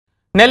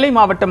நெல்லை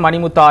மாவட்டம்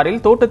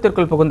மணிமுத்தாறில்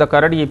தோட்டத்திற்குள் புகுந்த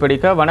கரடியை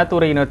பிடிக்க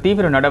வனத்துறையினர்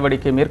தீவிர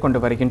நடவடிக்கை மேற்கொண்டு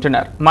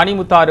வருகின்றனர்.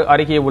 மணிமுத்தாறு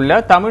அருகே உள்ள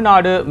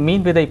தமிழ்நாடு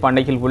மீன்விதை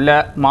பண்ணையில் உள்ள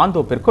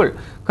மாந்தோப்பிற்குள்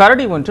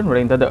கரடி ஒன்று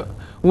நுழைந்தது.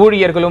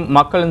 ஊழியர்களும்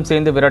மக்களும்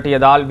சேர்ந்து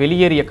விரட்டியதால்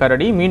வெளியேறிய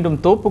கரடி மீண்டும்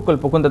தோப்புக்குள்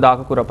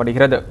புகுந்ததாக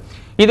கூறப்படுகிறது.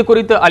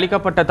 இதுகுறித்து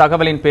அளிக்கப்பட்ட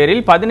தகவலின்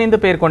பேரில் 15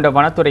 பேர் கொண்ட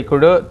வனத்துறை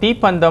குழு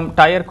தீப்பந்தம்,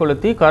 டயர்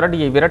கொளுத்தி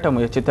கரடியை விரட்ட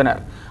முயற்சித்தனர்.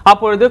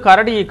 அப்பொழுது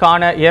கரடியை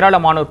காண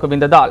ஏராளமானோர்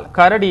குவிந்ததால்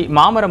கரடி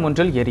மாமரம்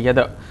ஒன்றில்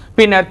ஏறியது.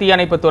 பின்னர்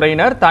தீயணைப்புத்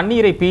துறையினர்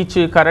தண்ணீரை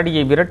பீய்ச்சி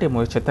கரடியை விரட்ட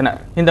முயற்சித்தனர்.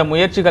 இந்த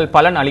முயற்சிகள்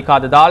பலன்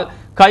அளிக்காததால்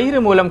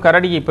கயிறு மூலம்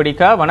கரடியை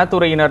பிடிக்க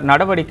வனத்துறையினர்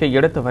நடவடிக்கை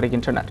எடுத்து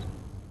வருகின்றனர்.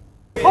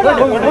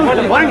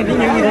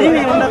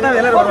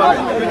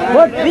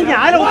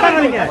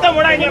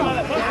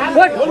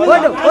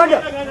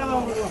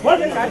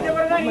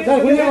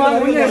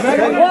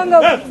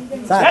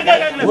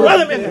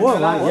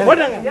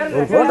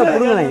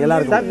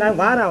 எல்லாருக்கும்